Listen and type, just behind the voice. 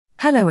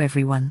Hello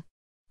everyone.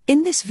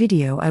 In this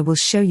video I will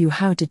show you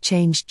how to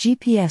change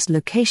GPS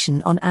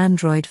location on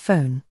Android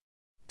phone.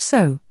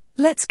 So,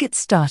 let's get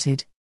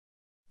started.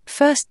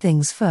 First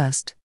things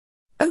first.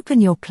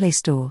 Open your Play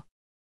Store.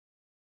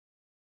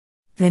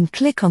 Then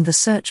click on the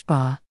search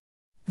bar.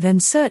 Then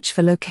search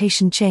for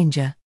Location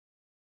Changer.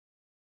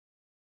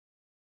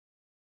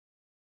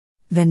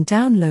 Then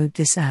download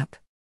this app.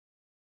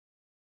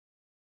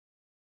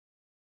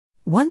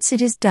 Once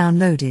it is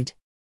downloaded,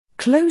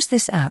 close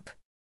this app.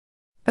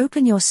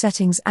 Open your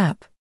Settings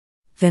app.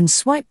 Then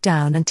swipe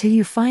down until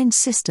you find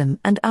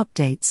System and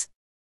Updates.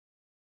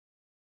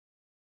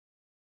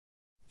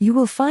 You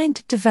will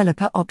find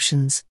Developer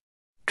Options.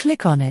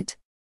 Click on it.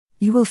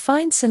 You will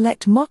find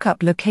Select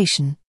Mockup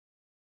Location.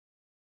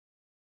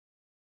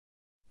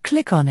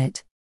 Click on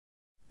it.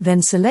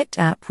 Then select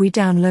App we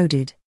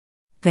downloaded.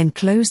 Then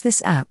close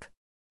this app.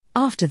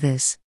 After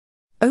this,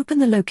 open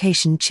the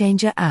Location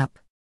Changer app.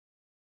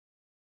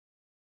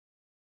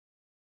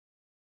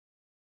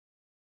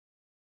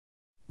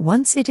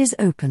 Once it is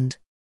opened,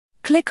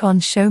 click on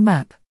Show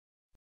Map.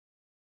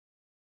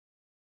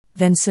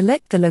 Then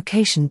select the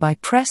location by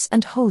press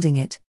and holding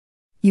it.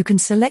 You can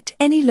select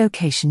any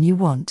location you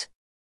want.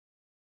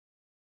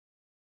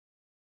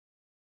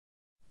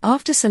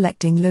 After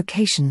selecting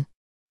location,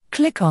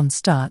 click on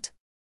Start.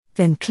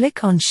 Then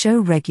click on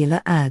Show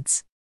Regular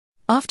Ads.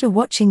 After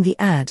watching the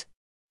ad,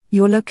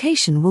 your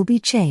location will be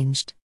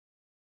changed.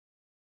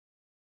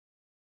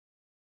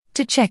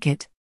 To check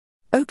it,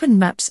 open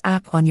Maps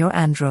app on your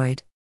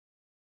Android.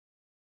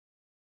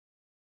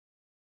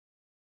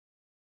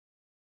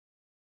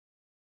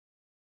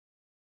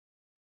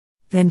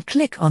 Then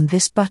click on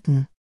this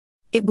button.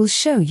 It will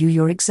show you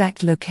your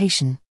exact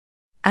location.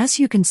 As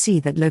you can see,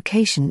 that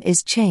location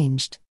is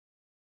changed.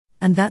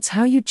 And that's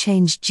how you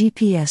change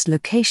GPS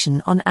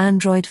location on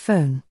Android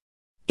phone.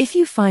 If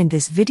you find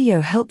this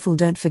video helpful,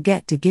 don't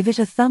forget to give it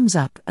a thumbs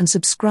up and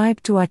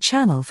subscribe to our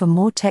channel for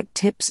more tech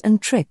tips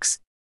and tricks.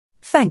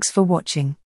 Thanks for watching.